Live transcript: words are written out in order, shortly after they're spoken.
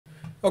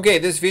Okay,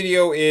 this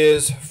video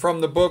is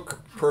from the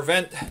book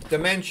Prevent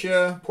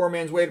Dementia, Poor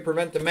Man's Way to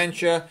Prevent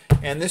Dementia,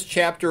 and this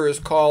chapter is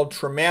called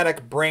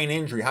Traumatic Brain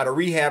Injury, How to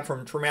Rehab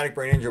from Traumatic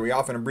Brain Injury. We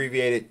often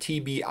abbreviate it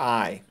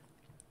TBI.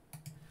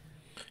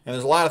 And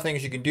there's a lot of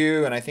things you can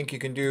do, and I think you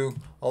can do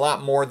a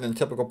lot more than the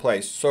typical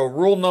place. So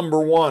rule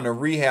number one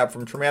of rehab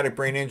from traumatic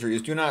brain injury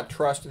is do not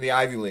trust the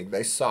Ivy League.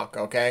 They suck,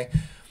 okay?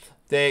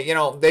 They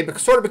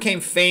sort of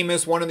became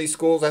famous. One of these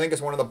schools, I think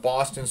it's one of the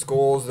Boston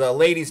schools. The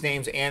lady's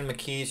name's Ann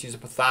McKee. She's a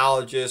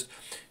pathologist.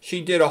 She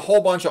did a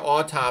whole bunch of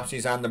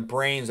autopsies on the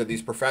brains of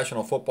these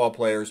professional football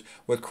players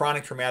with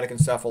chronic traumatic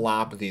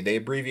encephalopathy. They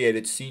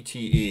abbreviated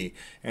CTE.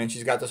 And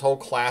she's got this whole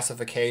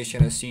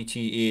classification of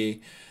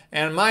CTE.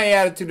 And my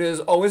attitude is,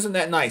 oh, isn't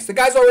that nice? The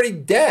guy's already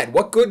dead.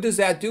 What good does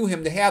that do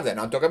him to have that?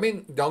 Now,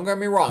 don't get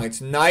me wrong.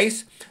 It's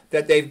nice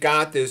that they've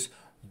got this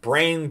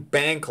brain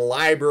bank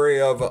library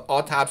of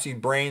autopsy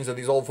brains of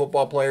these old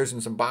football players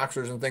and some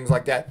boxers and things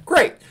like that.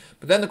 Great.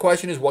 But then the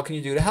question is, what can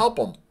you do to help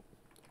them?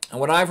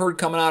 And what I've heard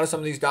coming out of some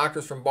of these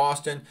doctors from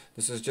Boston,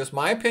 this is just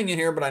my opinion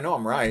here, but I know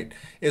I'm right,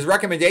 is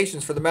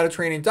recommendations for the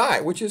Mediterranean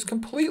diet, which is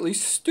completely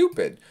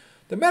stupid.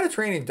 The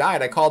Mediterranean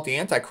diet, I call it the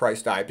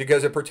Antichrist diet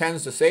because it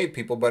pretends to save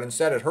people, but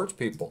instead it hurts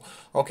people.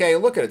 Okay,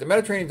 look at it. The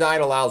Mediterranean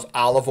diet allows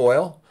olive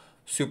oil,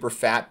 super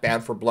fat,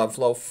 bad for blood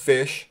flow,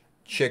 fish,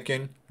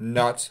 chicken,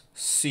 nuts,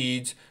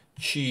 seeds,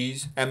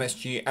 cheese,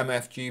 MSG,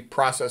 MFG,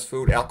 processed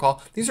food,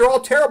 alcohol. These are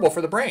all terrible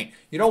for the brain.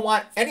 You don't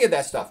want any of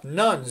that stuff.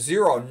 None,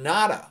 zero,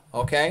 nada,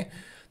 okay?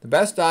 The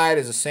best diet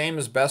is the same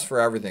as best for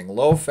everything.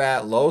 Low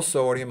fat, low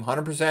sodium,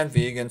 100%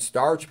 vegan,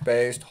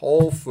 starch-based,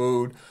 whole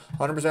food,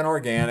 100%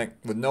 organic,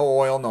 with no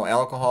oil, no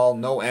alcohol,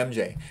 no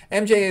MJ.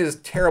 MJ is a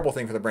terrible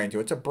thing for the brain, too.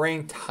 It's a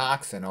brain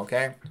toxin,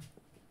 okay?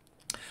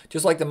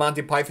 Just like the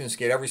Monty Python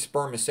skit, every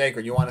sperm is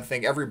sacred. You want to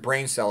think every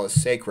brain cell is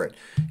sacred.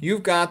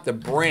 You've got the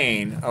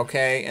brain,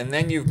 okay, and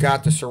then you've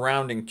got the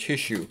surrounding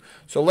tissue.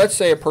 So let's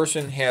say a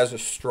person has a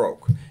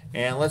stroke,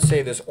 and let's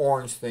say this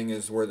orange thing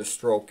is where the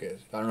stroke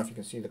is. I don't know if you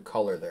can see the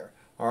color there,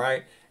 all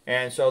right?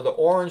 And so the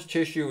orange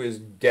tissue is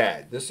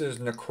dead. This is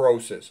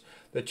necrosis.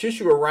 The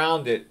tissue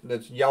around it,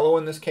 that's yellow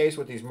in this case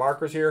with these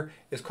markers here,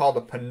 is called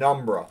the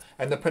penumbra.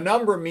 And the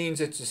penumbra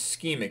means it's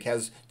ischemic,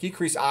 has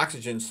decreased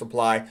oxygen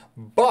supply,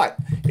 but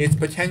it's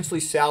potentially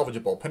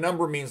salvageable.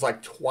 Penumbra means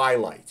like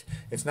twilight.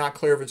 It's not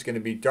clear if it's going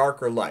to be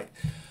dark or light.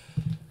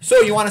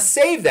 So you want to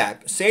save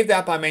that. Save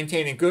that by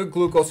maintaining good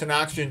glucose and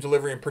oxygen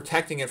delivery and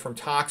protecting it from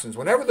toxins.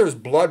 Whenever there's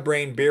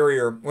blood-brain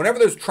barrier, whenever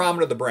there's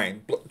trauma to the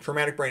brain,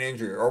 traumatic brain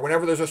injury, or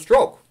whenever there's a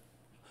stroke,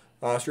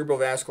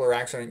 cerebrovascular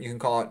accident, you can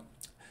call it,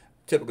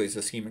 typically it's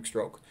ischemic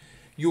stroke.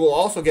 You will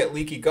also get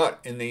leaky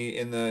gut in the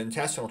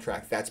intestinal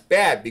tract. That's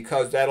bad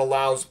because that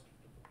allows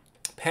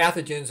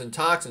pathogens and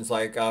toxins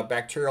like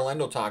bacterial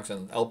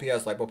endotoxin,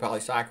 LPS,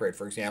 lipopolysaccharide,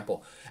 for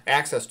example,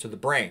 access to the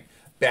brain.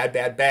 Bad,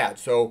 bad, bad.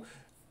 So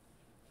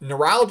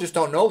neurologists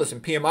don't know this,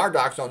 and PMR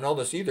docs don't know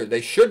this either.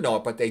 They should know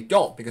it, but they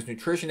don't, because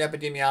nutrition,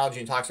 epidemiology,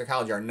 and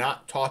toxicology are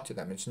not taught to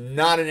them. It's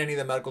not in any of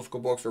the medical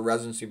school books or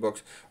residency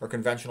books or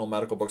conventional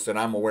medical books that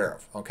I'm aware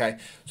of, okay?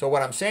 So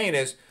what I'm saying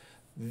is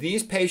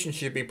these patients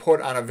should be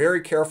put on a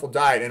very careful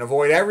diet and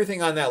avoid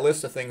everything on that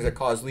list of things that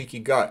cause leaky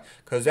gut,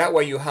 because that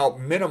way you help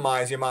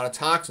minimize the amount of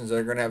toxins that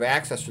are going to have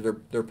access to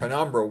their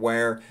penumbra,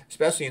 where,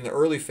 especially in the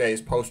early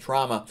phase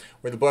post-trauma,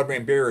 where the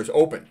blood-brain barrier is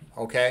open,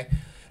 okay?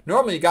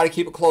 Normally, you got to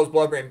keep a closed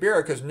blood-brain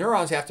barrier because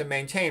neurons have to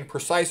maintain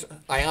precise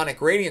ionic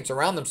gradients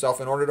around themselves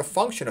in order to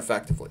function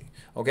effectively.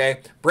 Okay,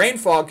 brain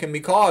fog can be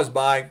caused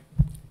by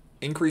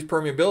increased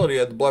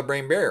permeability of the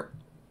blood-brain barrier.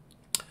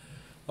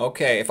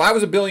 Okay, if I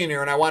was a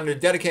billionaire and I wanted to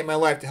dedicate my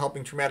life to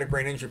helping traumatic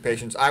brain injury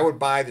patients, I would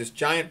buy this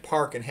giant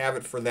park and have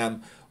it for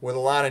them with a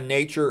lot of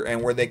nature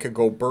and where they could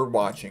go bird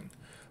watching.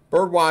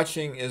 Bird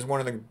watching is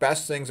one of the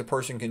best things a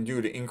person can do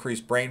to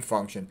increase brain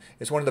function.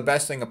 It's one of the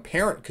best things a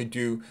parent could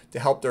do to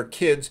help their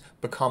kids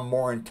become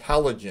more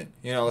intelligent.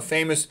 You know, the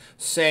famous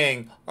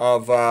saying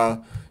of,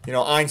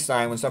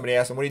 Einstein, when somebody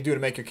asks him, what do you do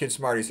to make your kids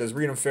smart? He says,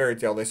 read them fairy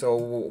tales. They say, well,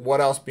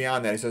 what else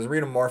beyond that? He says,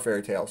 read them more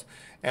fairy tales.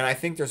 And I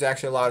think there's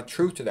actually a lot of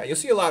truth to that. You'll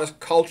see a lot of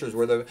cultures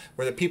where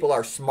the people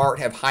are smart,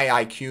 have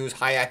high IQs,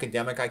 high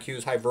academic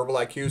IQs, high verbal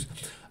IQs.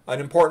 An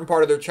important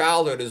part of their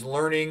childhood is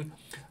learning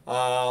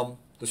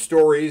the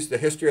stories, the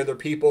history of their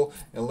people,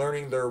 and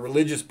learning their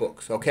religious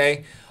books,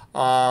 okay?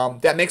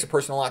 That makes a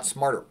person a lot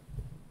smarter.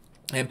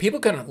 And people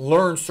can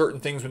learn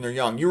certain things when they're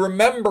young. You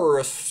remember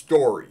a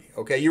story,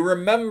 okay? You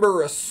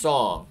remember a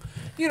song.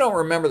 You don't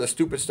remember the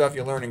stupid stuff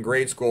you learned in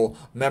grade school,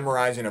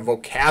 memorizing a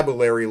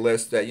vocabulary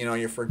list that,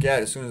 you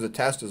forget as soon as the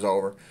test is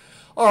over.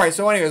 All right,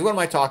 so anyways, what am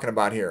I talking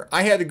about here?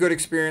 I had a good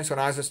experience when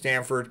I was at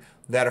Stanford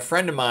that a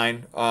friend of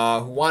mine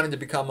who wanted to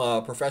become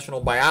a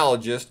professional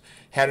biologist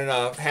had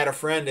a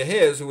friend of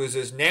his who was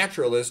his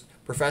naturalist,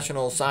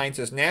 professional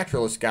scientist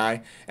naturalist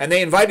guy, and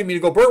they invited me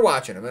to go bird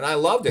watching him, and I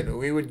loved it.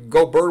 We would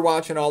go bird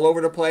watching all over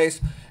the place,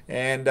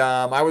 and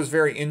I was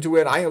very into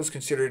it. I was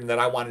considering that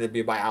I wanted to be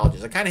a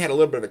biologist. I kind of had a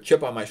little bit of a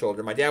chip on my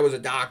shoulder. My dad was a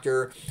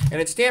doctor,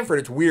 and at Stanford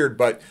it's weird,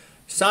 but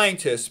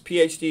scientists,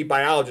 PhD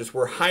biologists,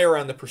 were higher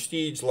on the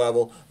prestige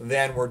level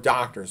than were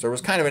doctors. There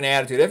was kind of an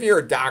attitude, if you're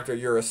a doctor,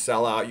 you're a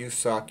sellout, you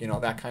suck, you know,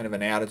 that kind of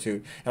an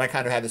attitude. And I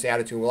kind of had this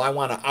attitude, well, I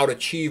want to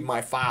outachieve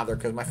my father,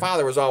 because my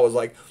father was always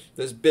like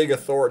this big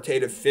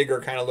authoritative figure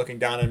kind of looking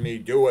down on me,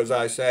 do as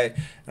I say.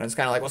 And it's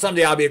kind of like, well,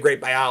 someday I'll be a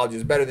great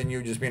biologist, better than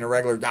you just being a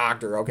regular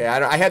doctor, okay?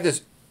 I had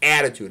this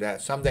attitude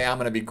that someday I'm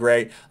going to be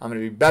great, I'm going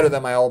to be better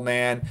than my old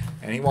man,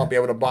 and he won't be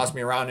able to boss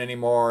me around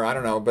anymore. I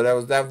don't know,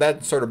 but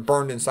that sort of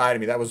burned inside of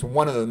me. That was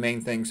one of the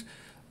main things.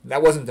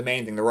 That wasn't the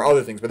main thing. There were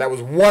other things, but that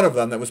was one of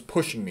them that was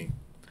pushing me,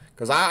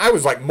 because I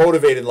was like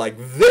motivated like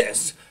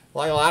this.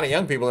 Like a lot of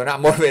young people are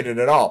not motivated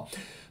at all.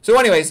 So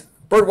anyways,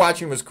 bird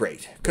watching was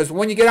great, because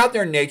when you get out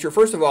there in nature,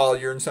 first of all,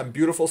 you're in some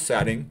beautiful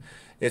setting.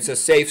 It's a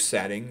safe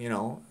setting, you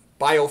know.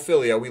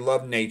 Biophilia, we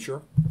love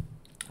nature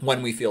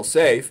when we feel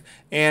safe,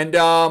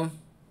 and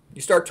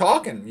you start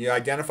talking. You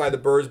identify the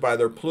birds by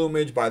their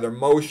plumage, by their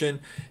motion.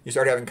 You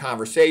start having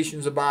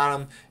conversations about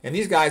them. And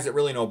these guys that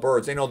really know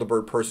birds, they know the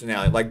bird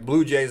personality. Like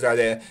blue jays are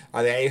the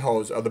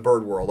a-holes of the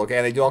bird world,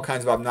 okay? They do all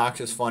kinds of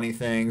obnoxious, funny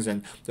things.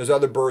 And there's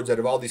other birds that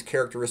have all these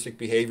characteristic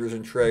behaviors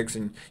and tricks.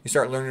 And you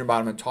start learning about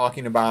them and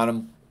talking about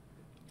them.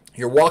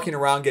 You're walking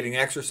around getting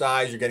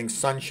exercise. You're getting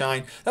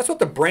sunshine. That's what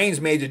the brain's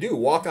made to do.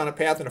 Walk on a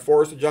path in a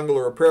forest, a jungle,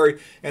 or a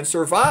prairie and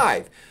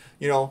survive.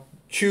 You know,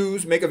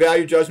 choose, make a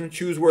value judgment,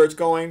 choose where it's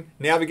going,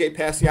 navigate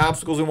past the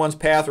obstacles in one's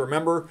path,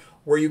 remember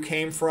where you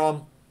came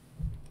from.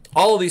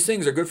 All of these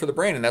things are good for the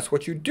brain, and that's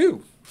what you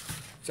do.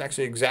 It's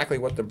actually exactly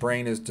what the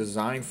brain is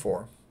designed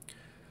for.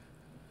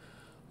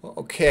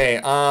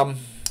 Okay,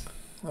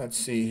 let's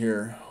see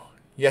here.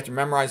 You have to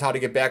memorize how to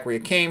get back where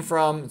you came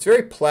from. It's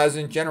very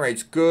pleasant,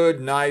 generates good,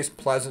 nice,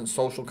 pleasant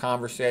social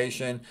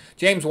conversation.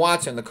 James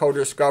Watson, the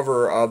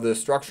co-discoverer of the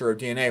structure of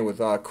DNA with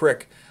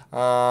Crick,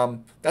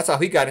 that's how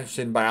he got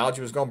interested in biology.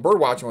 He was going bird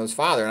watching with his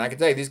father. And I can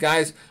tell you, these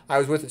guys I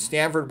was with at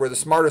Stanford were the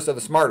smartest of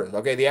the smartest.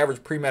 Okay, the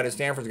average pre-med at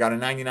Stanford's got a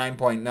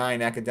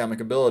 99.9 academic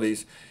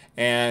abilities.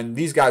 And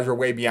these guys were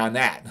way beyond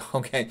that.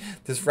 Okay,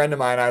 this friend of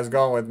mine I was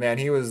going with, man,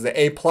 he was the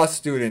A+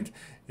 student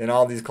in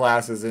all these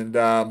classes. And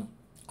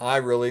I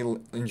really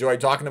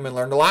enjoyed talking to him and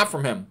learned a lot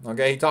from him.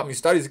 Okay, he taught me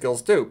study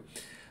skills too.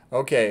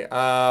 Okay,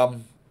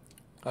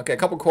 okay, a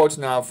couple quotes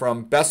now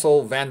from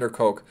Bessel van der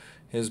Kolk,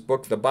 his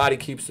book, The Body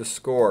Keeps the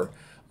Score.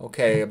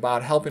 Okay,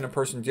 about helping a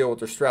person deal with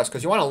their stress,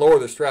 because you want to lower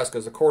the stress,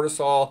 because the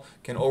cortisol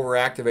can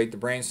overactivate the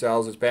brain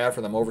cells. It's bad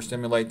for them,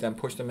 overstimulate them,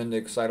 push them into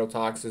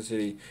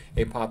excitotoxicity,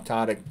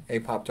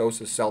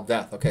 apoptosis, cell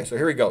death. Okay, so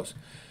here he goes.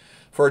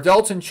 For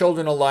adults and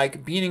children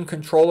alike, being in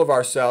control of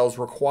ourselves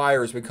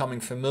requires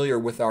becoming familiar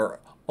with our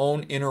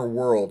own inner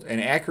world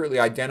and accurately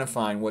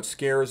identifying what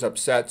scares,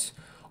 upsets,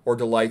 or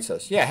delights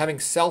us. Yeah, having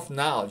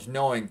self-knowledge,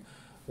 knowing,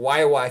 why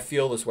do I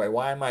feel this way?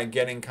 Why am I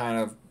getting kind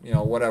of, you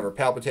know, whatever,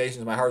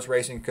 palpitations, my heart's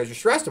racing because you're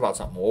stressed about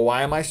something? Well,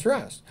 why am I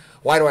stressed?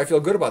 Why do I feel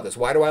good about this?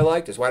 Why do I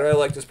like this? Why do I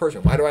like this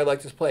person? Why do I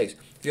like this place?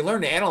 If you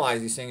learn to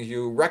analyze these things,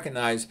 you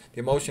recognize the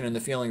emotion and the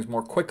feelings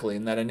more quickly,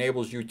 and that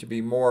enables you to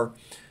be more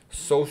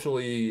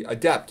socially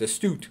adept,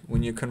 astute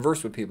when you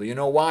converse with people. You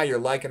know why you're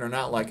liking or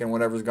not liking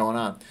whatever's going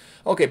on.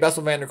 Okay,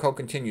 Bessel van der Kolk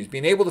continues.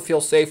 Being able to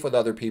feel safe with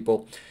other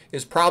people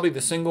is probably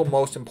the single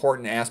most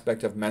important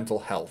aspect of mental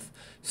health.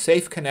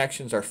 Safe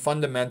connections are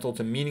fundamental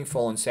to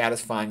meaningful and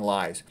satisfying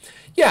lives.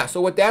 Yeah,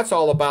 so what that's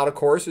all about, of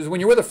course, is when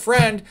you're with a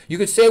friend, you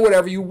could say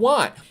whatever you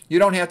want. You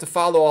don't have to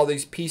follow all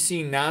these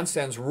PC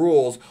nonsense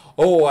rules.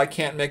 Oh, I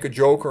can't make a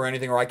joke or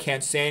anything, or I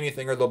can't say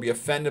anything, or they'll be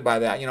offended by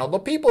that. You know, the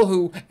people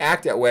who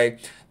act that way,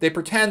 they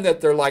pretend that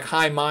they're like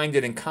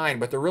high-minded and kind,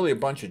 but they're really a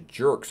bunch of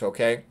jerks,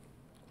 okay?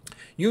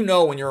 You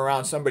know when you're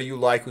around somebody you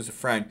like who's a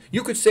friend.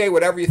 You could say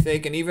whatever you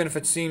think, and even if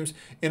it seems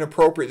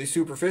inappropriately,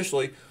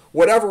 superficially,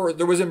 whatever,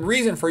 there was a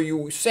reason for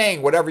you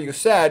saying whatever you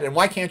said, and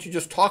why can't you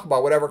just talk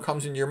about whatever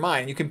comes into your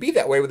mind? You can be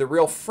that way with a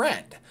real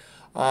friend.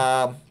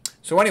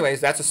 So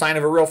anyways, that's a sign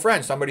of a real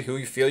friend, somebody who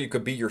you feel you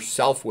could be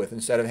yourself with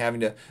instead of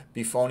having to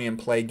be phony and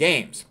play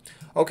games.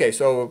 Okay,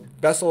 so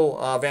Bessel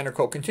van der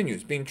Kolk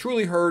continues. Being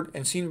truly heard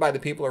and seen by the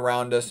people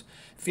around us,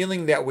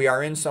 feeling that we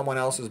are in someone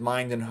else's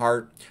mind and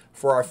heart.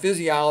 For our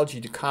physiology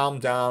to calm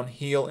down,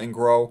 heal, and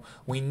grow,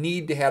 we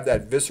need to have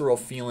that visceral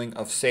feeling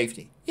of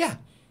safety. Yeah,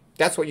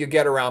 that's what you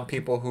get around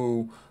people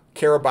who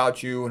care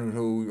about you and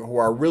who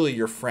are really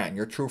your friend,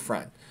 your true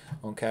friend.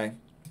 Okay?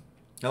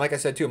 And like I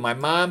said, too, my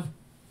mom,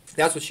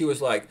 that's what she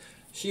was like.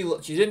 She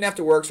didn't have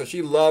to work, so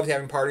she loved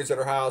having parties at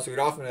her house. We'd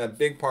often have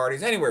big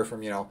parties, anywhere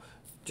from, you know,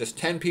 just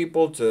 10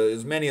 people to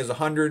as many as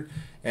 100.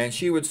 And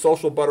she would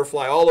social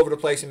butterfly all over the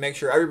place and make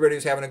sure everybody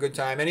was having a good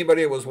time.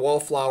 Anybody that was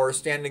wallflower,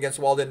 standing against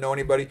the wall, didn't know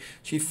anybody,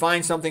 she'd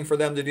find something for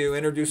them to do,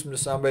 introduce them to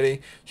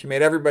somebody. She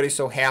made everybody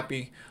so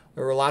happy.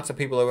 There were lots of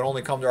people that would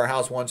only come to our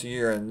house once a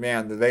year, and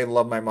man, they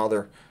loved my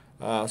mother.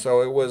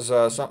 So it was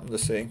something to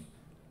see.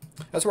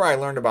 That's where I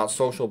learned about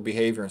social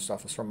behavior and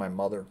stuff, was from my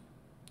mother.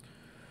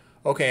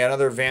 Okay,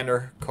 another van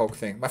der Kolk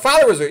thing. My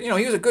father was he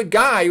was a good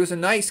guy. He was a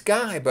nice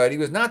guy, but he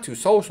was not too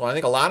social. I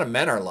think a lot of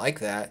men are like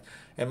that.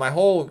 And my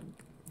whole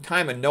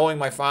time of knowing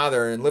my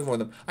father and living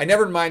with him, I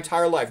never in my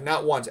entire life,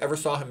 not once, ever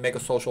saw him make a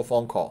social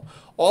phone call.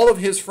 All of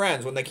his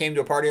friends, when they came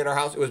to a party at our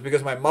house, it was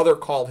because my mother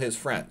called his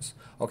friends.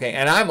 Okay,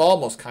 and I'm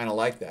almost kind of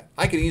like that.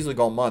 I could easily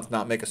go a month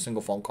not make a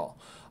single phone call.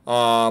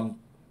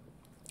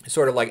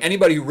 Sort of like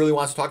anybody who really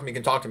wants to talk to me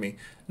can talk to me.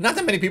 Not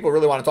that many people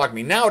really want to talk to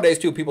me nowadays.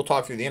 Too, people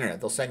talk through the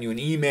internet. They'll send you an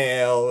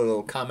email, or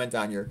they'll comment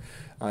on your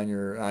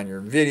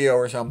video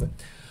or something.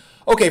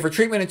 Okay, for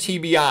treatment of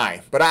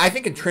TBI, but I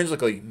think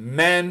intrinsically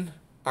men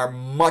are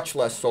much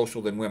less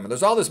social than women.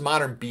 There's all this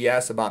modern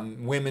BS about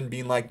women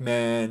being like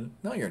men.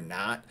 No, you're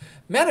not.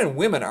 Men and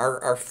women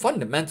are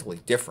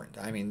fundamentally different.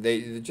 I mean,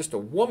 just a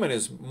woman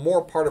is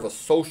more part of a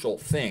social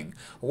thing.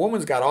 A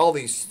woman's got all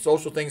these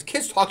social things.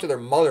 Kids talk to their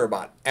mother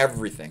about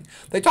everything.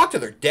 They talk to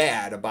their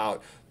dad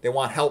about they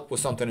want help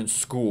with something in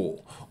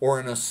school or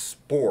in a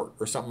sport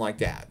or something like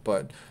that.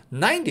 But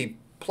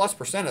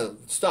 90+% of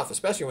stuff,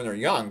 especially when they're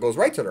young, goes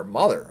right to their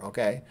mother,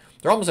 okay?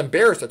 They're almost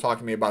embarrassed to talk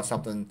to me about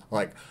something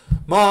like,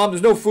 Mom,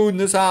 there's no food in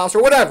this house,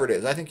 or whatever it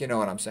is. I think you know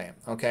what I'm saying,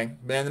 okay?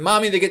 And the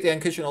mommy, they get the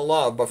unconditional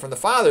love, but from the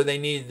father, they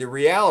need the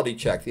reality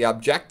check, the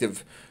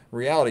objective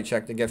reality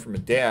check they get from a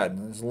dad.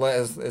 It's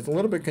a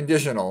little bit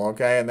conditional,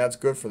 okay, and that's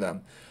good for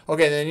them.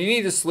 Okay, then you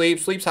need to sleep.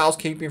 Sleep's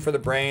housekeeping for the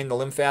brain. The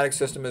lymphatic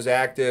system is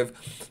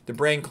active. The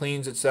brain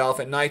cleans itself.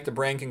 At night, the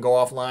brain can go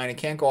offline. It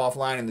can't go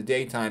offline in the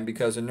daytime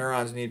because the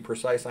neurons need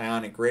precise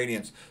ionic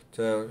gradients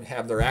to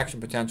have their action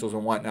potentials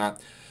and whatnot.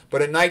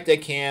 But at night they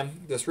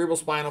can. The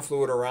cerebrospinal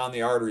fluid around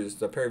the arteries,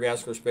 the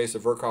perivascular space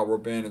of Virchow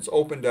Robin, it's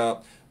opened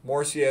up.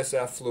 More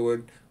CSF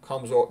fluid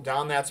comes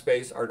down that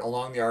space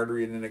along the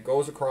artery, and then it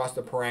goes across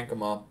the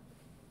parenchyma,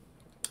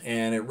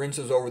 and it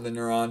rinses over the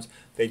neurons.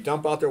 They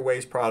dump out their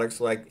waste products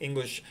like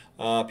English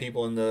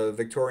people in the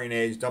Victorian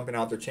age dumping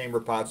out their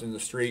chamber pots in the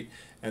street,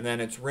 and then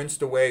it's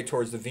rinsed away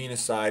towards the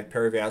venous side,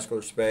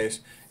 perivascular space,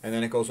 and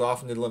then it goes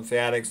off into the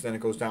lymphatics, then it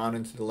goes down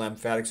into the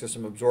lymphatic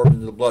system, absorbed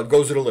into the blood,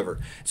 goes to the liver.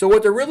 So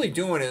what they're really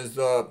doing is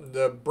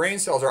the brain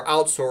cells are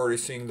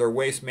outsourcing their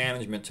waste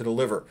management to the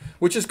liver,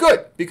 which is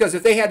good, because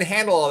if they had to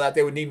handle all that,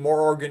 they would need more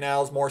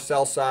organelles, more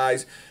cell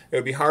size. It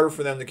would be harder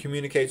for them to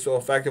communicate so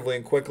effectively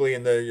and quickly,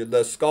 and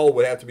the skull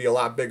would have to be a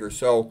lot bigger.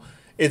 So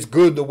it's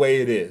good the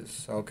way it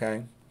is,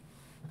 okay?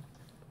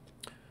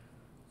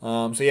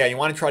 So yeah, you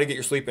want to try to get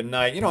your sleep at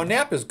night. You know, a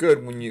nap is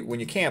good when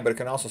you can, but it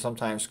can also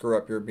sometimes screw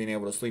up your being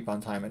able to sleep on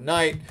time at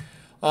night.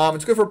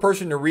 It's good for a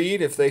person to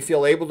read if they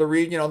feel able to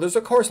read. You know, there's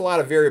of course a lot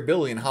of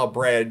variability in how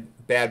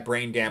bad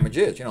brain damage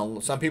is. You know,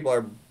 some people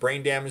are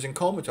brain damaged and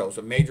comatose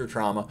with major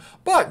trauma,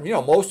 but you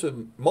know,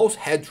 most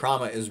head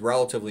trauma is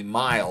relatively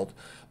mild,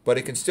 but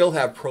it can still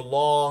have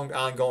prolonged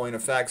ongoing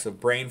effects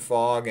of brain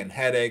fog and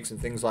headaches and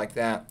things like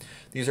that.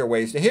 These are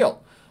ways to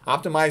heal.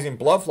 Optimizing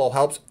blood flow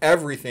helps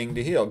everything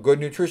to heal.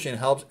 Good nutrition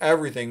helps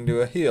everything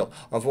to heal.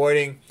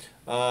 Avoiding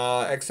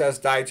excess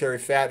dietary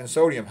fat and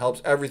sodium helps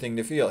everything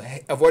to heal.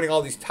 Avoiding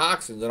all these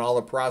toxins and all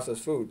the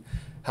processed food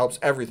helps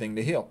everything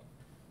to heal.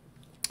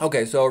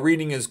 Okay, so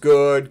reading is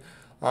good.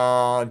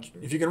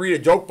 If you can read a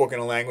joke book in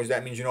a language,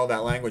 that means you know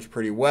that language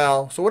pretty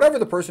well. So whatever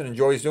the person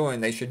enjoys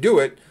doing, they should do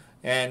it.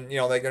 And, you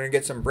know, they're going to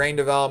get some brain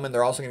development.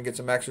 They're also going to get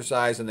some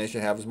exercise, and they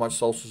should have as much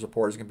social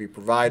support as can be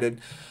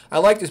provided. I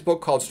like this book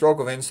called Stroke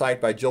of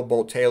Insight by Jill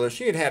Bolt Taylor.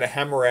 She had a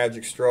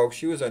hemorrhagic stroke.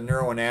 She was a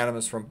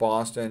neuroanatomist from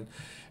Boston,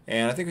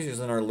 and I think she was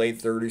in her late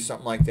 30s,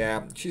 something like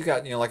that. She's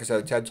got, you know, like I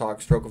said, a TED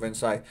Talk, Stroke of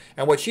Insight.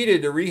 And what she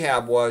did to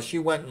rehab was she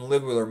went and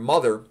lived with her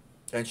mother,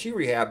 and she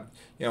rehabbed,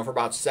 you know, for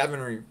about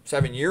 7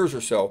 years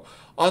or so.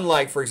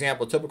 Unlike, for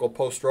example, a typical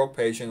post-stroke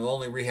patient will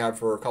only rehab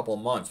for a couple of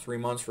months, 3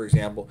 months, for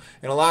example.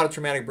 And a lot of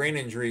traumatic brain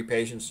injury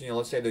patients, you know,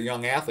 let's say they're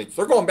young athletes,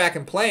 they're going back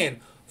and playing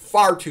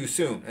far too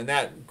soon, and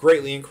that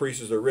greatly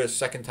increases the risk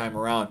second time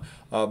around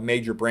of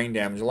major brain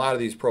damage. A lot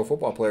of these pro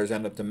football players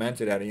end up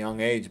demented at a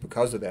young age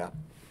because of that.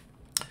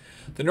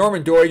 The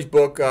Norman Doidge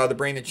book, The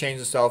Brain That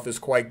Changed Itself, is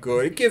quite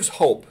good. It gives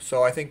hope,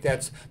 so I think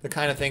that's the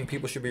kind of thing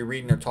people should be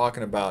reading or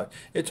talking about.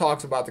 It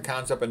talks about the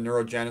concept of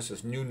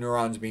neurogenesis, new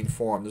neurons being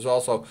formed. There's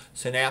also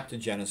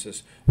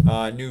synaptogenesis,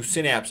 new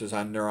synapses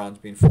on neurons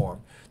being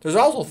formed. There's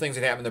also things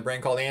that happen in the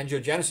brain called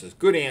angiogenesis.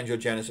 Good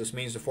angiogenesis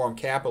means to form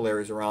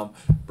capillaries around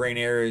brain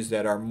areas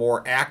that are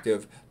more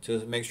active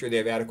to make sure they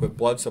have adequate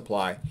blood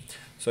supply.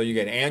 So you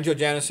get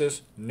angiogenesis,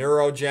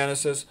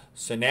 neurogenesis,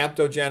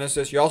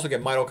 synaptogenesis. You also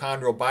get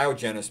mitochondrial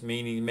biogenesis,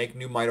 meaning you make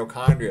new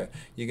mitochondria.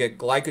 You get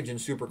glycogen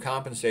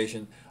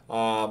supercompensation,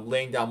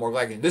 laying down more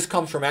glycogen. This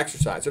comes from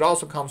exercise. It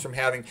also comes from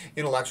having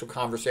intellectual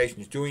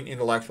conversations, doing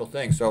intellectual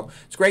things. So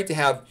it's great to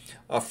have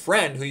a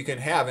friend who you can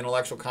have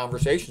intellectual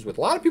conversations with.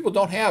 A lot of people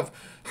don't have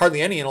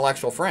hardly any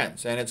intellectual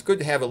friends, and it's good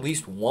to have at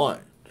least one.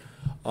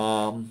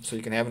 So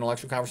you can have an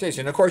intellectual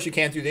conversation. And of course you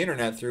can through the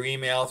internet, through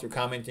email, through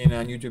commenting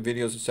on YouTube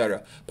videos,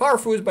 etc. Power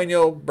Foods by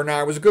Neil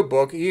Bernard was a good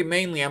book. He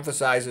mainly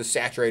emphasizes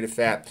saturated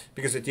fat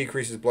because it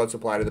decreases blood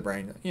supply to the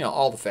brain. You know,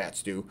 all the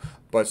fats do,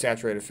 but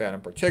saturated fat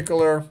in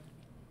particular.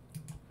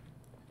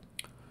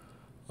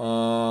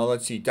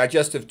 Let's see,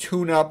 Digestive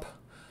Tune-Up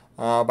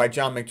by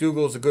John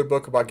McDougall is a good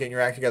book about getting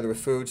your act together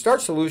with food.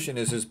 Starch Solution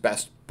is his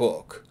best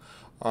book.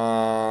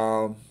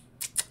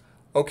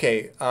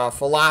 Okay,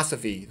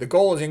 philosophy. The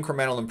goal is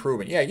incremental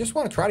improvement. Yeah, you just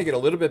want to try to get a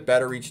little bit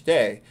better each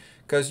day.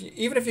 Because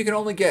even if you can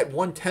only get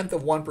 1/10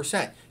 of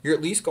 1%, you're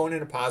at least going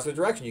in a positive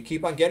direction. You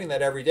keep on getting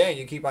that every day, and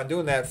you keep on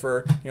doing that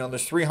for,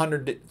 there's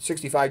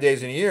 365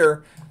 days in a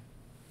year.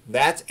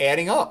 That's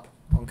adding up,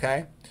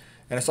 okay?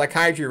 And a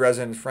psychiatry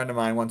resident, a friend of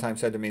mine, one time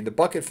said to me, the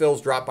bucket fills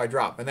drop by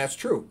drop. And that's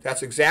true.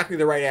 That's exactly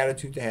the right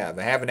attitude to have.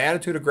 I have an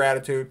attitude of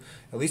gratitude.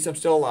 At least I'm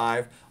still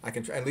alive.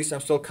 At least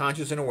I'm still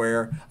conscious and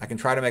aware. I can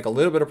try to make a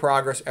little bit of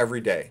progress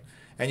every day.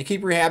 And you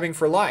keep rehabbing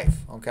for life,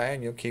 okay?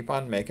 And you'll keep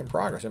on making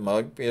progress. It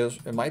might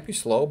be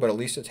slow, but at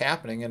least it's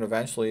happening, and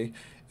eventually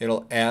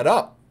it'll add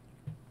up.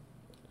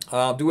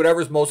 Do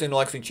whatever is most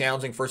intellectually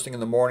challenging first thing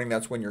in the morning.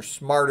 That's when you're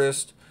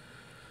smartest.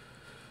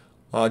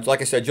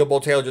 Like I said, Jill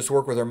Bolt Taylor just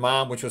worked with her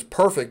mom, which was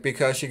perfect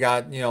because she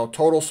got,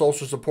 total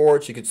social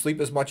support. She could sleep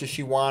as much as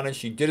she wanted.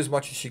 She did as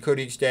much as she could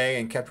each day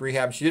and kept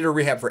rehab. She did her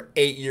rehab for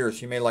 8 years.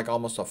 She made like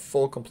almost a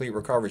full, complete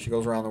recovery. She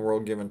goes around the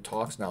world giving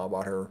talks now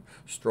about her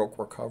stroke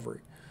recovery.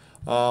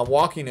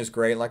 Walking is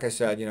great. Like I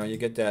said, you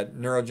get that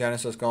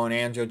neurogenesis going,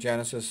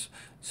 angiogenesis,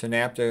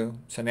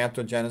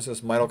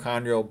 synaptogenesis,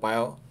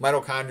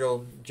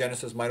 mitochondrial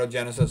genesis,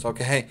 mitogenesis,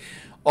 okay?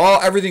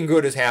 Everything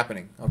good is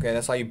happening, okay?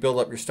 That's how you build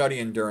up your study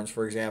endurance,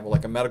 for example.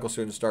 Like a medical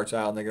student starts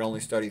out and they can only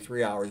study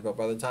 3 hours, but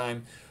by the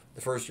time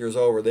the first year is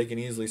over, they can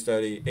easily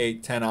study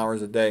 8, 10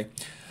 hours a day,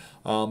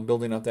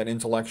 building up that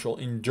intellectual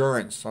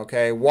endurance,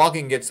 okay?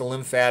 Walking gets the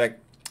lymphatic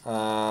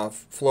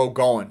flow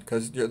going,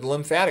 because the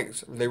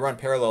lymphatics, they run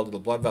parallel to the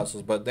blood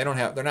vessels, but they're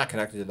not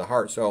connected to the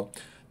heart, so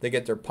they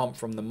get their pump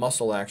from the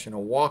muscle action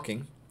of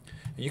walking.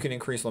 And you can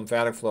increase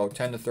lymphatic flow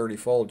 10 to 30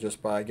 fold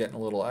just by getting a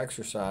little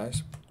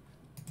exercise.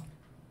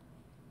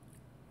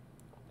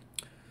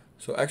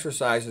 So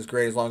exercise is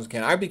great as long as you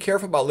can. I'd be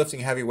careful about lifting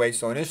heavy weights.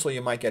 So initially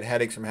you might get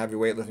headaches from heavy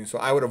weightlifting, so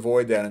I would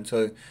avoid that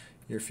until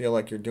you feel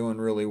like you're doing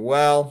really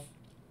well.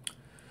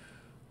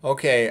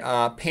 Okay,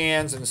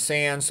 PANS and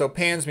SANS. So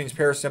PANS means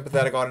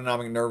parasympathetic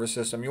autonomic nervous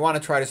system. You want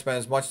to try to spend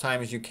as much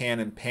time as you can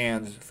in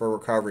PANS for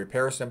recovery.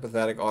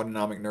 Parasympathetic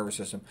autonomic nervous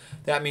system.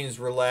 That means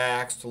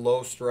relaxed,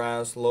 low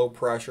stress, low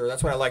pressure.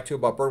 That's what I like too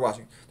about bird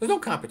watching. There's no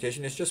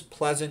competition. It's just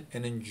pleasant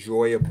and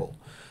enjoyable.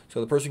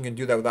 So the person can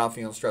do that without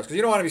feeling stressed. Because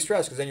you don't want to be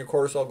stressed, because then your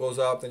cortisol goes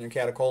up, then your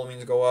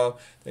catecholamines go up,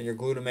 then your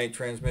glutamate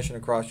transmission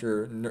across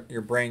your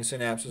brain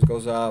synapses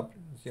goes up.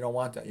 You don't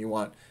want that. You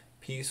want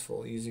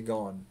peaceful, easy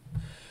going,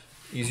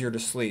 easier to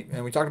sleep.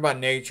 And we talked about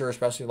nature,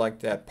 especially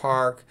like that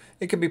park.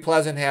 It can be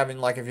pleasant having,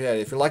 like if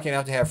you're lucky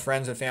enough to have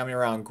friends and family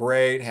around,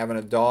 great. Having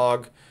a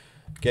dog,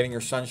 getting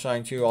your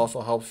sunshine too also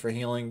helps for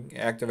healing,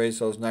 activates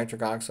those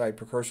nitric oxide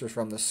precursors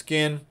from the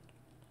skin.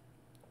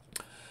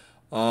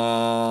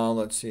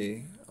 Let's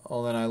see.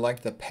 Oh, then I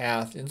like the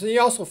path. And so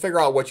you also figure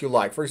out what you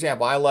like. For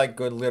example, I like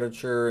good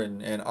literature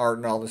and art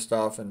and all this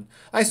stuff. And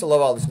I used to love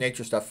all this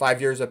nature stuff.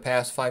 5 years have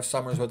passed, 5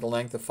 summers with the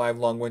length of 5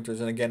 long winters.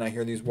 And again, I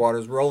hear these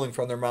waters rolling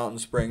from their mountain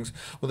springs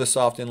with a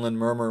soft inland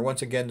murmur.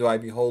 Once again do I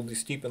behold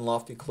these steep and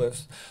lofty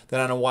cliffs. Then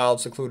on a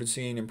wild, secluded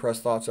scene, impress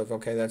thoughts of,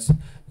 okay, that's,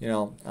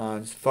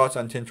 Thoughts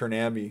on Tintern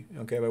Abbey,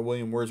 okay, by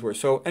William Wordsworth.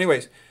 So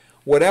anyways,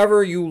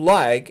 whatever you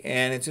like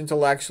and it's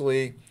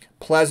intellectually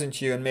pleasant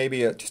to you and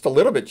maybe just a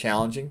little bit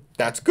challenging,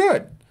 that's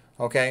good.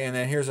 Okay, and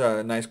then here's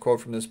a nice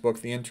quote from this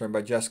book, The Intern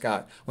by Jess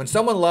Scott. When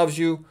someone loves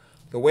you,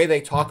 the way they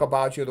talk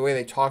about you, the way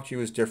they talk to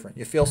you is different.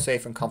 You feel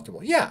safe and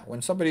comfortable. Yeah,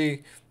 when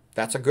somebody,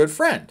 that's a good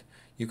friend.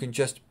 You can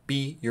just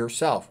be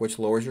yourself, which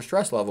lowers your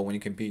stress level when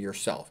you can be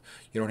yourself.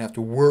 You don't have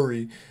to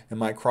worry,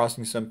 am I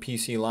crossing some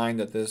PC line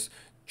that this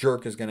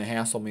jerk is going to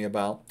hassle me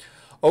about?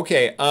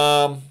 Okay,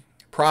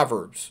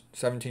 Proverbs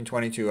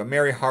 17:22. A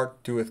merry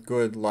heart doeth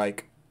good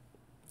like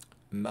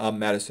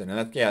medicine.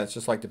 And it's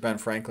just like the Ben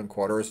Franklin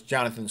quote, or it's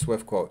Jonathan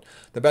Swift quote.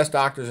 The best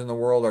doctors in the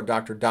world are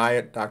Dr.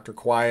 Diet, Dr.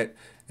 Quiet,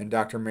 and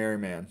Dr.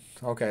 Merryman.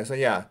 Okay, so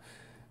yeah,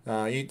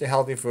 eat the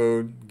healthy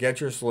food, get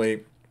your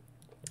sleep,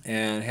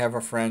 and have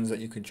a friends that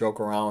you can joke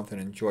around with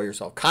and enjoy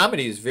yourself.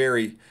 Comedy is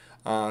very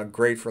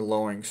great for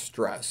lowering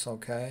stress,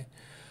 okay?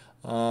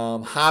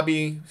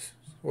 Hobby,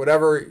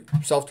 whatever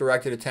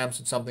self-directed attempts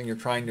at something you're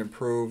trying to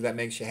improve that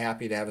makes you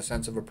happy, to have a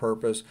sense of a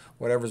purpose,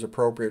 whatever's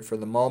appropriate for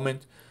the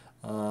moment.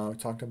 We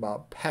talked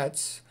about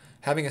pets,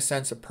 having a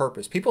sense of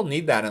purpose. People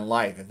need that in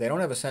life. If they don't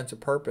have a sense of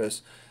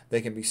purpose,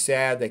 they can be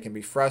sad, they can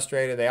be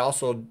frustrated. They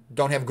also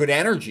don't have good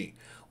energy.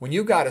 When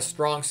you got a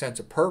strong sense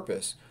of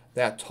purpose,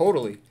 that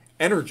totally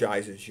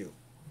energizes you.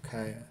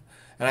 Okay,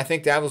 and I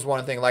think that was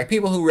one thing. Like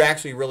people who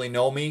actually really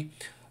know me,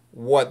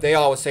 what they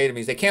always say to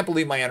me is they can't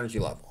believe my energy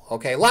level.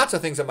 Okay, lots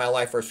of things in my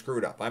life are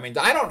screwed up. I mean,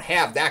 I don't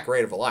have that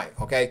great of a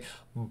life. Okay,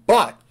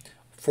 but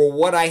for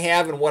what I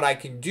have and what I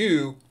can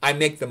do, I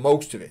make the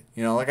most of it.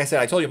 Like I said,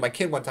 I told you, my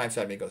kid one time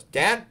said to me, he goes,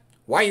 Dad,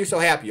 why are you so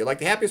happy? You're like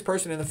the happiest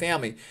person in the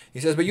family.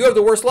 He says, but you have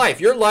the worst life.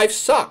 Your life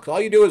sucks.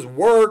 All you do is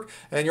work,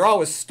 and you're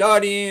always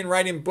studying,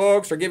 writing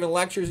books, or giving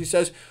lectures. He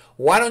says,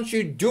 why don't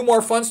you do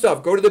more fun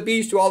stuff? Go to the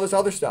beach, do all this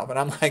other stuff. And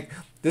I'm like,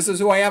 this is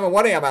who I am and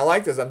what I am. I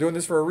like this. I'm doing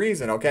this for a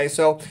reason, okay?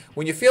 So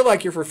when you feel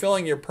like you're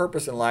fulfilling your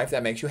purpose in life,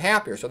 that makes you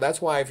happier. So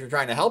that's why if you're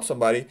trying to help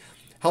somebody,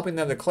 helping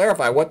them to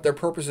clarify what their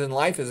purpose in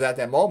life is at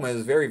that moment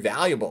is very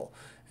valuable.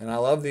 And I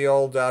love the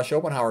old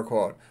Schopenhauer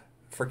quote.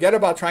 Forget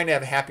about trying to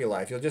have a happy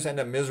life. You'll just end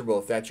up miserable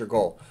if that's your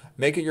goal.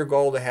 Make it your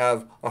goal to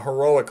have a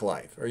heroic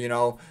life, or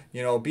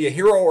be a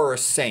hero or a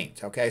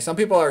saint. Okay, some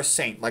people are a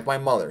saint, like my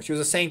mother. She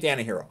was a saint and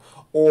a hero.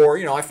 Or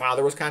my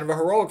father was kind of a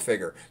heroic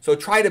figure. So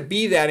try to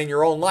be that in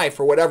your own life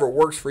for whatever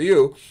works for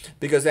you,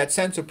 because that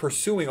sense of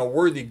pursuing a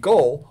worthy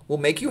goal will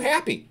make you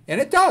happy, and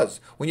it does.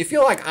 When you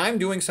feel like I'm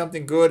doing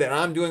something good and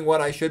I'm doing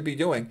what I should be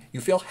doing, you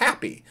feel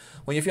happy.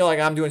 When you feel like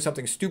I'm doing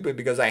something stupid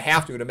because I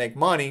have to make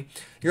money,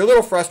 you're a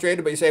little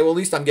frustrated, but you say, well, at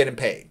least I'm getting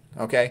paid.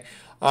 Okay.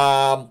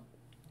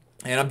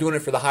 And I'm doing it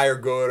for the higher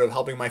good of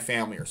helping my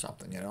family or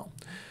something,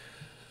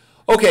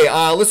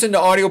 Okay, listen to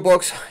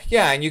audiobooks.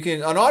 Yeah, and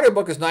an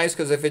audiobook is nice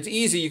because if it's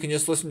easy, you can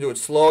just listen to it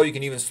slow. You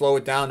can even slow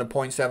it down to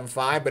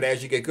 0.75, but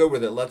as you get good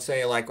with it, let's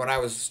say like when I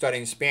was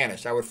studying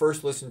Spanish, I would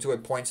first listen to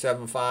it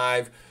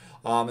 0.75,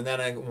 and then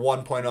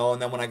 1.0,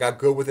 and then when I got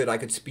good with it, I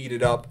could speed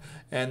it up.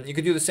 And you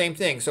could do the same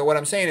thing. So what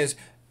I'm saying is,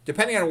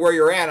 depending on where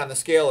you're at on the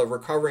scale of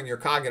recovering your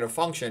cognitive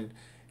function,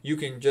 you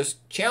can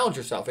just challenge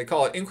yourself. They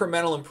call it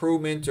incremental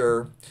improvement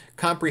or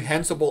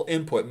comprehensible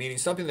input, meaning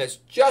something that's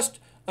just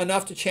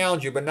enough to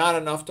challenge you, but not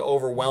enough to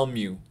overwhelm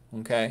you,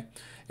 okay?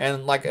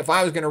 And like if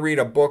I was going to read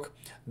a book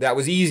that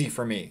was easy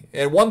for me,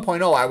 at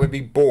 1.0 I would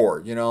be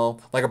bored,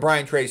 like a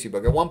Brian Tracy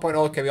book. At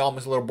 1.0 it can be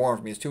almost a little boring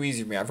for me. It's too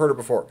easy for me. I've heard it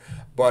before.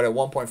 But at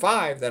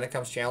 1.5, then it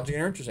comes challenging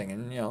and interesting,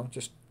 and,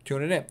 just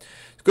tune it in.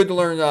 It's good to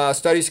learn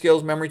study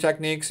skills, memory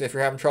techniques. If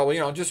you're having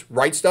trouble, just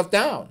write stuff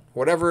down.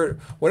 Whatever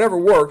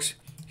works,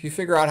 if you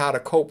figure out how to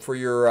cope for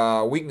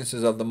your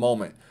weaknesses of the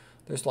moment.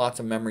 There's lots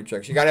of memory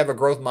tricks. You got to have a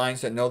growth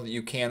mindset, know that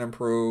you can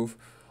improve.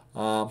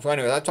 So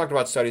anyway, I talked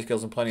about study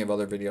skills in plenty of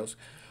other videos.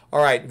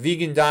 All right,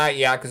 vegan diet,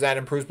 yeah, because that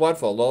improves blood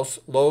flow.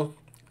 Low,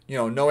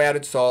 no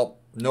added salt,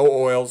 no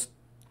oils,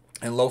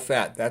 and low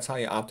fat. That's how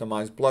you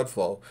optimize blood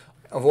flow.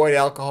 Avoid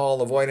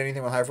alcohol, avoid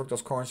anything with high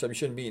fructose corn syrup. You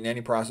shouldn't be eating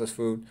any processed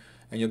food,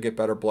 and you'll get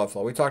better blood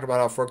flow. We talked about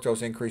how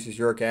fructose increases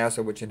uric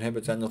acid, which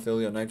inhibits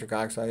endothelial nitric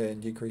oxide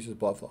and decreases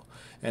blood flow.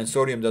 And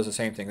sodium does the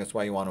same thing. That's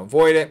why you want to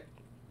avoid it.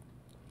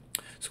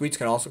 Sweets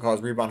can also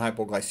cause rebound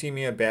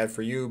hypoglycemia. Bad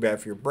for you,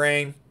 bad for your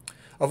brain.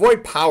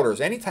 Avoid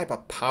powders. Any type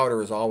of powder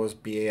is always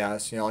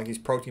BS. Like these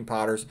protein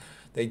powders,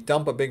 they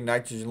dump a big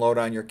nitrogen load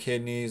on your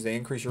kidneys. They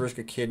increase your risk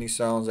of kidney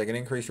stones. They can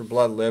increase your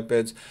blood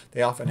lipids.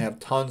 They often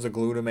have tons of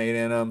glutamate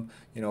in them.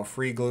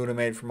 Free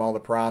glutamate from all the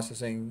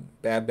processing.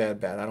 Bad, bad,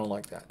 bad. I don't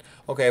like that.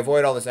 Okay,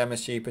 avoid all this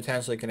MSG.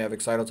 Potentially can have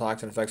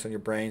excitotoxin effects on your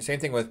brain. Same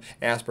thing with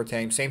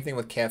aspartame. Same thing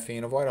with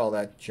caffeine. Avoid all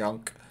that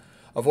junk.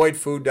 Avoid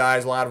food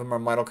dyes. A lot of them are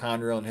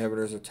mitochondrial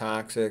inhibitors, are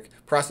toxic.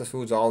 Processed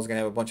foods are always going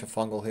to have a bunch of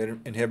fungal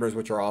inhibitors,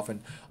 which are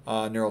often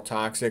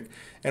neurotoxic.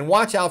 And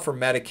watch out for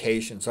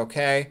medications,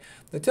 okay?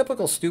 The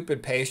typical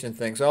stupid patient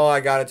thinks, oh, I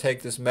got to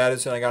take this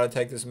medicine, I got to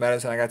take this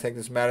medicine, I got to take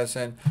this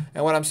medicine.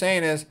 And what I'm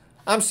saying is,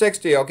 I'm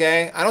 60,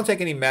 okay? I don't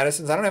take any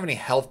medicines. I don't have any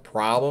health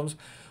problems.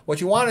 What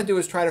you want to do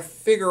is try to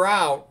figure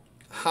out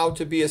how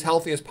to be as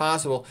healthy as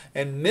possible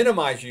and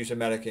minimize use of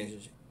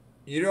medications.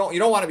 You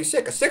don't want to be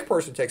sick. A sick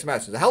person takes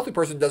medicines. A healthy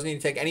person doesn't need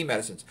to take any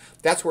medicines.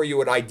 That's where you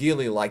would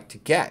ideally like to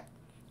get.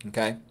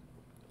 Okay?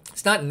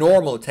 It's not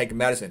normal to take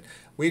medicine.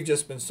 We've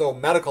just been so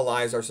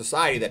medicalized our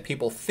society that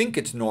people think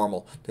it's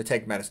normal to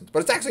take medicines.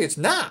 But it's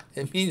not.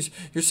 It means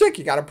you're sick.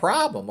 You got a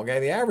problem. Okay?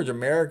 The average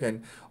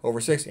American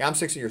over 60, I'm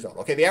 60 years old.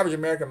 Okay? The average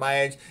American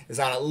my age is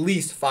on at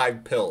least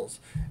 5 pills.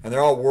 And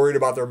they're all worried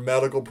about their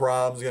medical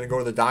problems, going to go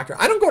to the doctor.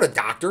 I don't go to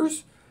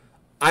doctors.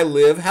 I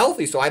live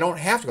healthy, so I don't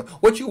have to go.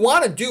 What you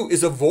want to do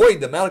is avoid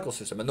the medical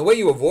system. And the way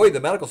you avoid the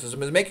medical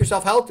system is make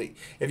yourself healthy.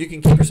 If you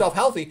can keep yourself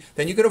healthy,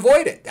 then you can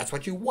avoid it. That's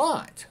what you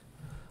want.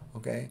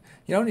 Okay?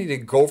 You don't need to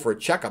go for a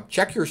checkup.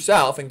 Check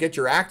yourself and get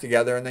your act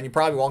together, and then you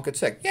probably won't get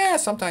sick. Yeah,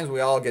 sometimes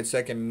we all get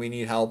sick and we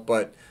need help,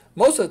 but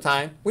most of the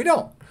time, we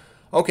don't.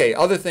 Okay,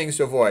 other things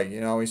to avoid.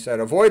 He said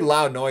avoid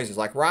loud noises.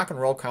 Like rock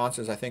and roll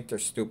concerts, I think they're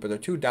stupid. They're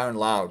too darn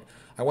loud.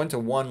 I went to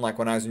one like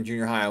when I was in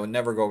junior high. I would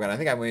never go again. I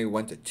think I maybe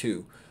went to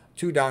two.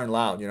 Too darn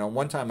loud.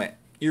 One time my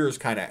ears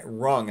kind of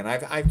rung, and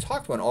I've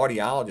talked to an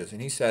audiologist, and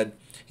he said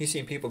he's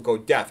seen people go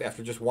deaf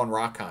after just one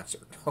rock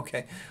concert.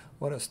 Okay,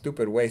 what a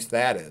stupid waste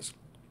that is.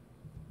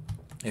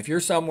 If you're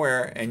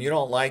somewhere and you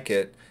don't like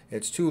it,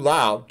 it's too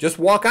loud, just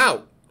walk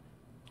out.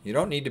 You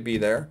don't need to be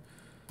there.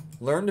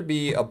 Learn to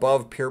be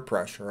above peer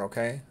pressure,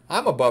 okay?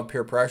 I'm above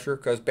peer pressure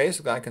because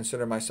basically I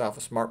consider myself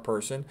a smart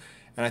person,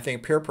 and I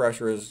think peer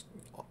pressure is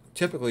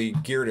typically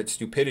geared at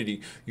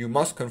stupidity. You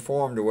must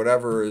conform to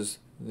whatever is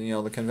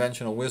the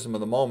conventional wisdom of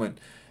the moment.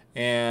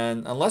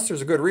 And unless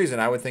there's a good reason,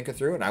 I would think it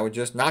through and I would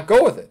just not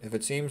go with it.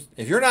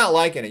 If you're not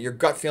liking it, your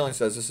gut feeling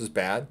says this is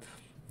bad,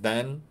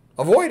 then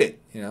avoid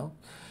it,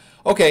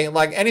 Okay,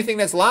 like anything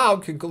that's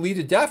loud could lead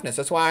to deafness.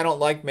 That's why I don't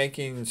like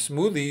making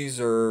smoothies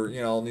or,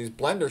 these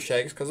blender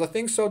shakes, because the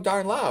thing's so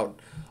darn loud.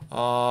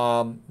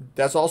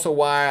 That's also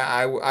why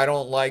I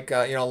don't like,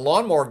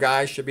 lawnmower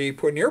guys should be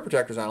putting ear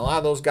protectors on. A lot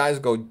of those guys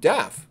go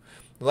deaf.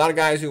 A lot of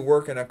guys who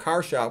work in a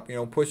car shop,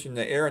 pushing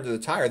the air into the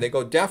tire, they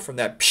go deaf from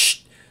that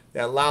psh,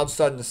 that loud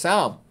sudden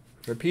sound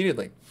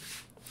repeatedly.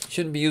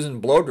 Shouldn't be using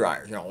blow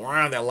dryers. You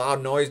know, that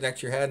loud noise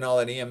next to your head and all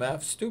that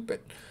EMF. Stupid.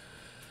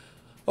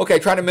 Okay,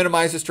 try to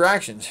minimize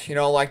distractions. You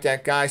know, like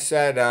that guy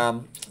said,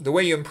 the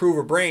way you improve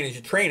a brain is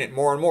you train it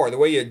more and more. The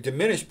way you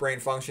diminish brain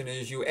function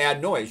is you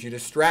add noise, you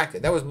distract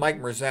it. That was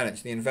Mike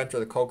Merzenich, the inventor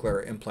of the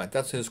cochlear implant.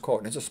 That's his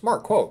quote, and it's a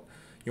smart quote.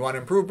 You want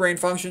to improve brain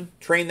function?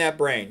 Train that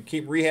brain.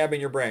 Keep rehabbing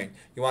your brain.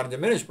 You want to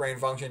diminish brain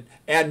function?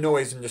 Add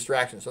noise and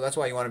distraction. So that's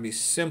why you want to be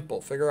simple.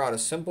 Figure out a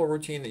simple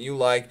routine that you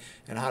like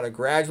and how to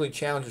gradually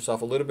challenge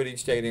yourself a little bit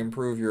each day to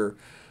improve your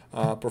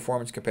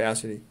performance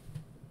capacity.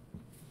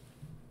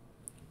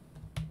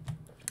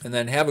 And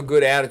then have a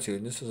good attitude.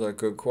 And this is a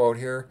good quote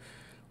here.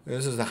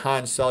 This is the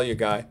Hans Selye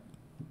guy.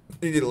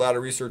 He did a lot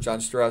of research on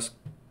stress.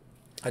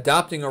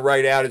 Adopting a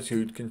right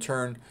attitude can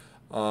turn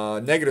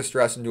negative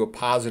stress into a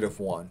positive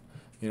one.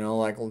 You know,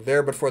 like,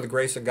 there but for the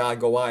grace of God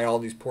go I, all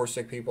these poor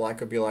sick people, I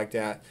could be like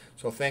that.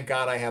 So thank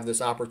God I have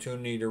this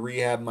opportunity to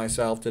rehab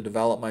myself, to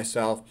develop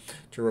myself,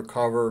 to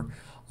recover.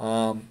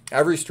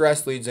 Every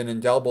stress leaves an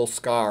indelible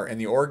scar,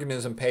 and the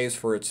organism pays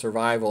for its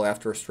survival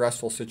after a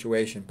stressful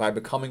situation by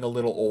becoming a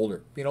little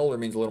older. Being older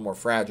means a little more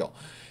fragile.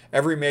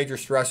 Every major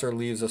stressor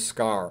leaves a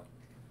scar.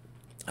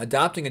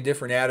 Adopting a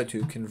different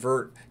attitude can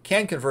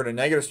convert a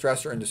negative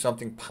stressor into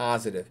something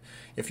positive.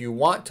 If you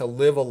want to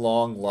live a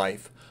long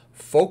life,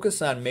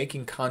 focus on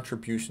making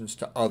contributions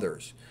to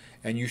others,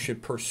 and you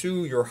should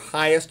pursue your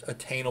highest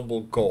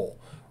attainable goal.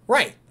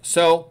 Right,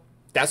 so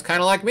that's kind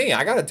of like me.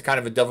 I got a kind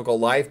of a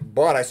difficult life,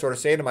 but I sort of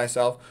say to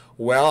myself,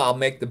 well, I'll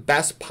make the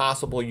best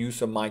possible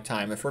use of my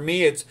time. And for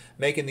me, it's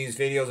making these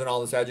videos and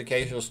all this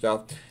educational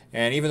stuff.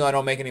 And even though I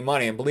don't make any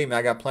money, and believe me,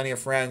 I got plenty of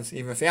friends,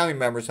 even family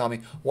members tell me,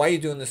 why are you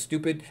doing this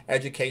stupid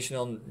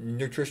educational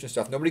nutrition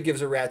stuff? Nobody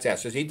gives a rat's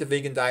ass. Just eat the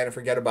vegan diet and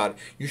forget about it.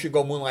 You should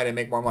go moonlight and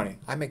make more money.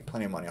 I make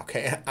plenty of money,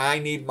 okay? I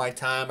need my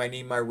time. I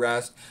need my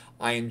rest.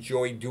 I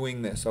enjoy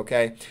doing this,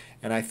 okay?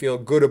 And I feel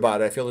good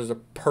about it. I feel there's a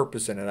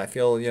purpose in it. I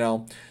feel, you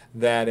know,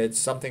 that it's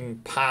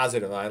something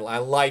positive. I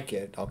like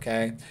it,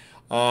 okay?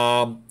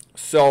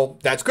 So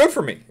that's good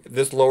for me.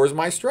 This lowers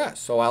my stress,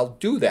 so I'll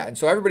do that. And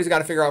so everybody's got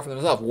to figure out for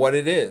themselves what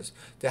it is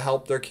to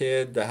help their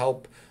kid, to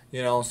help,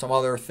 you know, some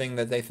other thing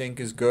that they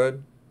think is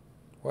good,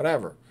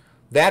 whatever.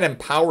 That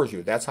empowers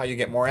you. That's how you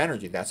get more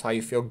energy. That's how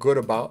you feel good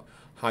about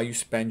how you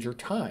spend your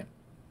time.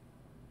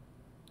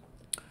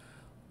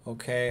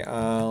 Okay,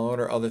 what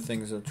are other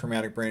things a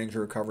traumatic brain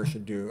injury recovery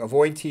should do?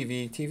 Avoid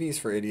TV. TV is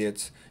for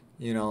idiots.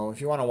 You know, if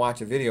you want to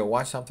watch a video,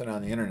 watch something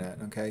on the internet,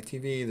 okay?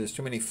 TV, there's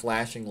too many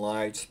flashing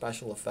lights,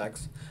 special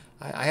effects.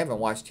 I haven't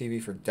watched TV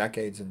for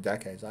decades and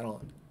decades. I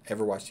don't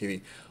ever watch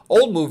TV.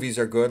 Old movies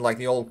are good, like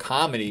the old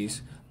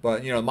comedies,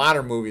 but, you know,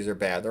 modern movies are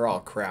bad. They're all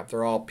crap.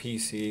 They're all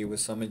PC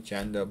with some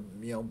agenda,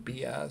 you know,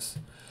 BS.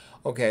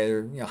 Okay,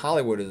 you know,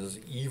 Hollywood is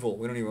evil.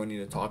 We don't even need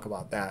to talk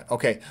about that.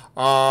 Okay,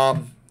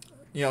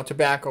 you know,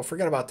 tobacco,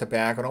 forget about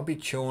tobacco. Don't be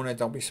chewing it.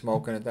 Don't be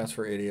smoking it. That's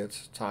for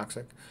idiots. It's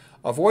toxic.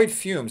 Avoid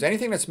fumes.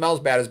 Anything that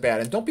smells bad is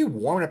bad. And don't be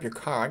warming up your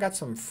car. I got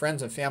some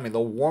friends and family,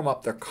 they'll warm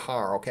up their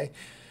car, okay?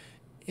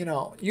 You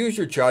know, use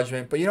your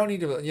judgment, but you don't need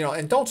to, you know,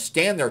 and don't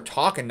stand there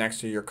talking next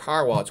to your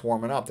car while it's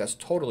warming up. That's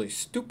totally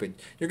stupid.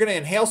 You're going to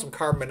inhale some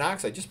carbon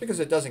monoxide. Just because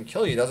it doesn't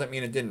kill you doesn't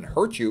mean it didn't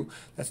hurt you.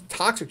 That's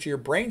toxic to your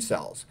brain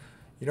cells.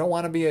 You don't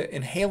want to be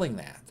inhaling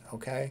that,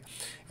 okay?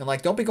 And,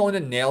 like, don't be going to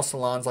nail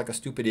salons like a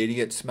stupid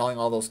idiot, smelling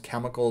all those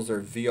chemicals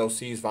or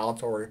VOCs,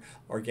 volatile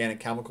organic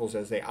chemicals,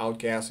 as they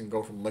outgas and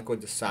go from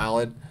liquid to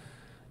solid.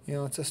 You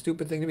know, it's a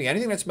stupid thing to be.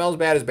 Anything that smells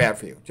bad is bad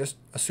for you. Just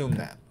assume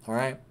that, all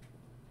right?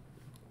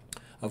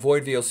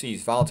 Avoid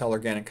VOCs, volatile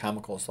organic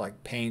chemicals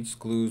like paints,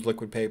 glues,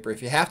 liquid paper.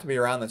 If you have to be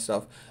around that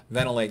stuff,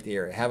 ventilate the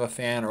area. Have a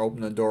fan or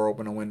open the door,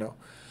 open a window.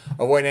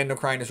 Avoid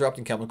endocrine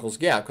disrupting chemicals.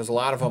 Yeah, because a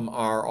lot of them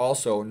are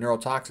also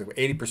neurotoxic.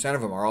 80%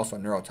 of them are also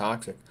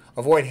neurotoxic.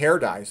 Avoid hair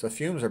dyes. The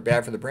fumes are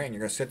bad for the brain.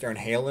 You're going to sit there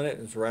inhaling it.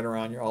 It's right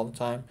around you all the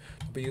time.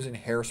 Don't be using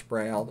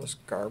hairspray, all this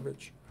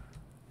garbage.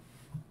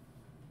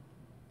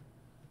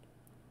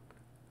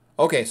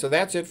 Okay, so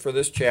that's it for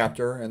this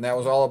chapter, and that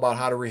was all about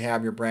how to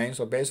rehab your brain.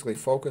 So basically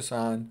focus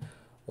on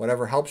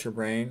whatever helps your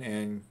brain,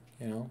 and,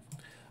 you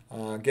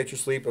know, get your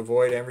sleep,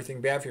 avoid everything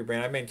bad for your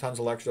brain. I've made tons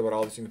of lectures about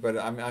all these things, but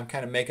I'm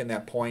kind of making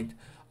that point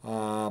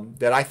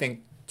that I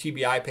think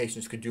TBI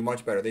patients could do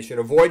much better. They should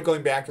avoid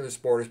going back to the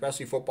sport,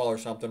 especially football or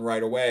something,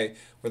 right away,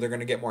 where they're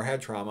going to get more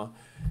head trauma.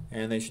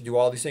 And they should do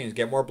all these things,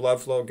 get more blood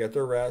flow, get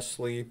their rest,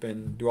 sleep,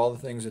 and do all the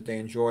things that they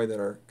enjoy that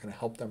are going to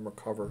help them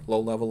recover.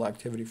 Low-level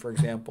activity, for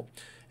example,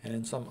 and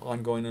in some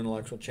ongoing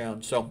intellectual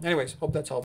challenge. So anyways, hope that's helpful.